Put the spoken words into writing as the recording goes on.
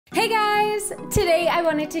Hey guys! Today I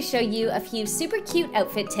wanted to show you a few super cute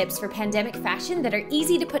outfit tips for pandemic fashion that are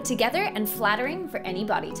easy to put together and flattering for any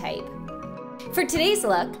body type. For today's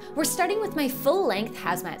look, we're starting with my full-length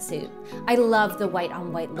hazmat suit. I love the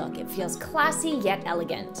white-on-white look. It feels classy yet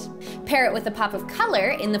elegant. Pair it with a pop of color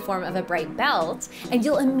in the form of a bright belt, and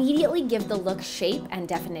you'll immediately give the look shape and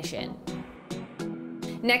definition.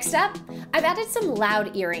 Next up, I've added some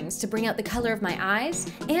loud earrings to bring out the color of my eyes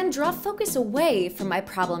and draw focus away from my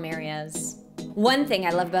problem areas. One thing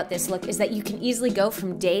I love about this look is that you can easily go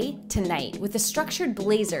from day to night with a structured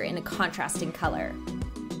blazer in a contrasting color.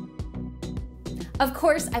 Of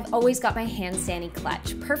course, I've always got my hand Sani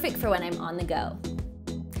clutch, perfect for when I'm on the go.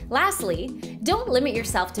 Lastly, don't limit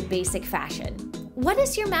yourself to basic fashion. What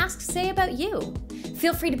does your mask say about you?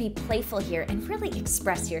 Feel free to be playful here and really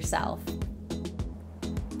express yourself.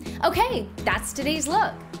 Okay, that's today's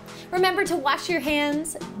look. Remember to wash your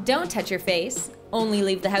hands, don't touch your face, only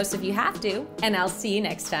leave the house if you have to, and I'll see you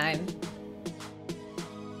next time.